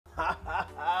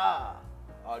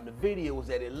The video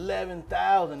was at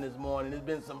 11,000 this morning. There's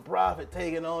been some profit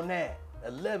taken on that.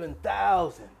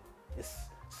 11,000. It's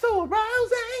so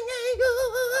arousing.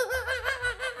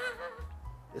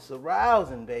 It's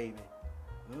arousing, baby.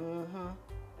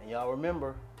 And y'all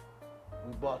remember,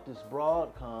 we bought this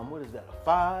Broadcom. What is that, a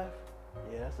 5?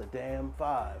 Yeah, that's a damn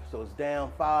 5. So it's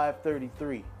down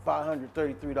 $533.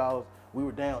 We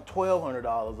were down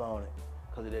 $1,200 on it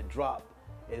because it had dropped.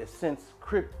 It has since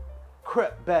crept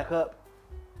back up,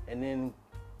 and then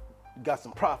got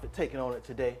some profit taken on it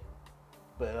today.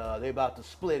 But they're about to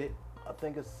split it. I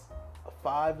think it's a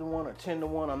 5-to-1 or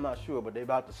 10-to-1, I'm not sure, but they're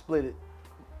about to split it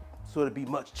so it'll be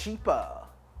much cheaper.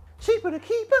 Cheaper to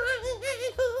keep.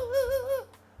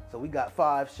 So we got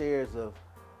 5 shares of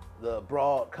the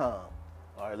Broadcom.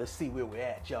 All right, let's see where we're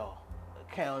at, y'all.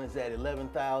 Account is at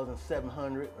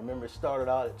 11,700. Remember, it started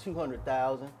out at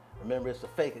 200,000. Remember, it's a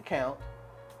fake account.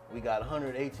 We got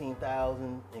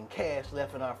 118,000 in cash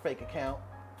left in our fake account.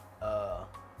 Our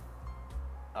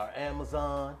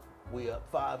Amazon, we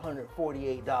up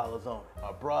 $548 on it.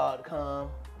 Our Broadcom,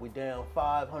 we down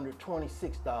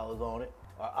 $526 on it.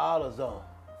 Our AutoZone,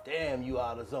 damn you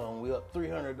AutoZone, we up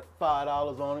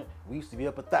 $305 on it. We used to be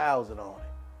up 1,000 on it.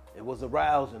 It was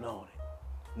arousing on it.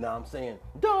 Now I'm saying,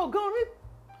 doggone it.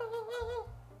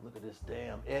 Look at this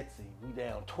damn Etsy. We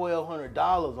down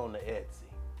 $1,200 on the Etsy.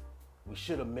 We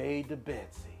should have made the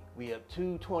Betsy. We up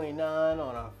 $229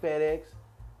 on our FedEx.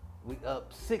 We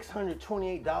up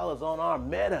 $628 on our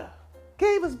Meta.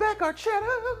 Gave us back our cheddar.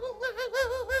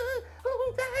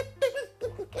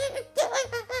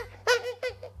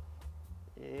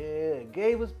 Yeah,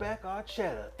 gave us back our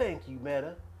cheddar. Thank you,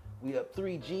 Meta. We up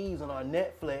 3 G's on our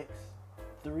Netflix.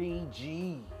 3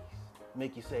 G's.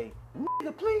 Make you say,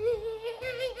 nigga, please.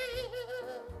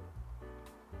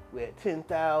 We had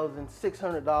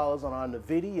 $10,600 on our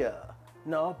Nvidia.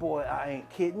 No, boy, I ain't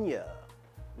kidding ya.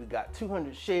 We got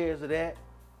 200 shares of that.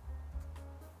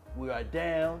 We are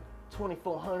down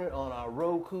 2,400 on our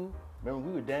Roku. Remember,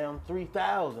 we were down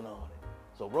 3,000 on it.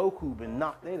 So Roku been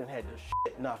knocked, they done had the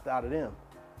shit knocked out of them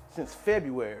since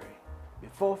February.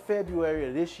 Before February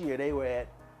of this year, they were at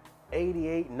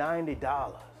 $88,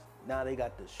 $90. Now they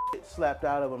got the shit slapped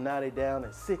out of them. Now they down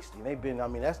at 60. They've been, I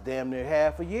mean, that's damn near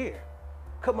half a year.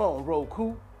 Come on,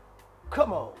 Roku.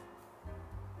 Come on.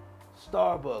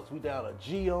 Starbucks, we down a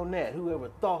G on that. Whoever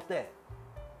thought that?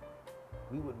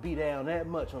 We would be down that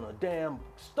much on a damn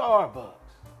Starbucks.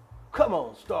 Come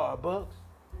on, Starbucks.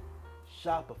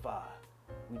 Shopify,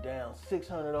 we down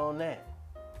 600 on that.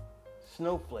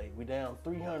 Snowflake, we down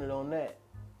 300 on that.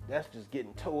 That's just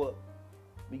getting toe up.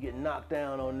 We getting knocked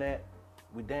down on that.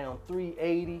 We down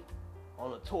 380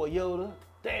 on a Toyota.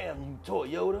 Damn you,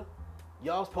 Toyota.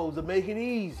 Y'all supposed to make it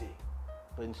easy,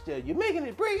 but instead you're making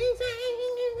it breezy.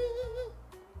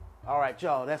 All right,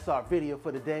 y'all, that's our video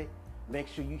for today. Make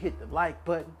sure you hit the like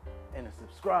button and the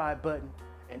subscribe button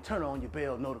and turn on your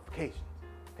bell notifications,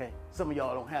 okay? Some of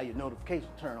y'all don't have your notification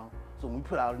turned on, so when we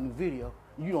put out a new video,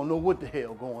 you don't know what the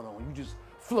hell going on. You just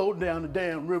floating down the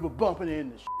damn river bumping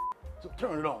into shit. So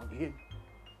turn it on, you hear me?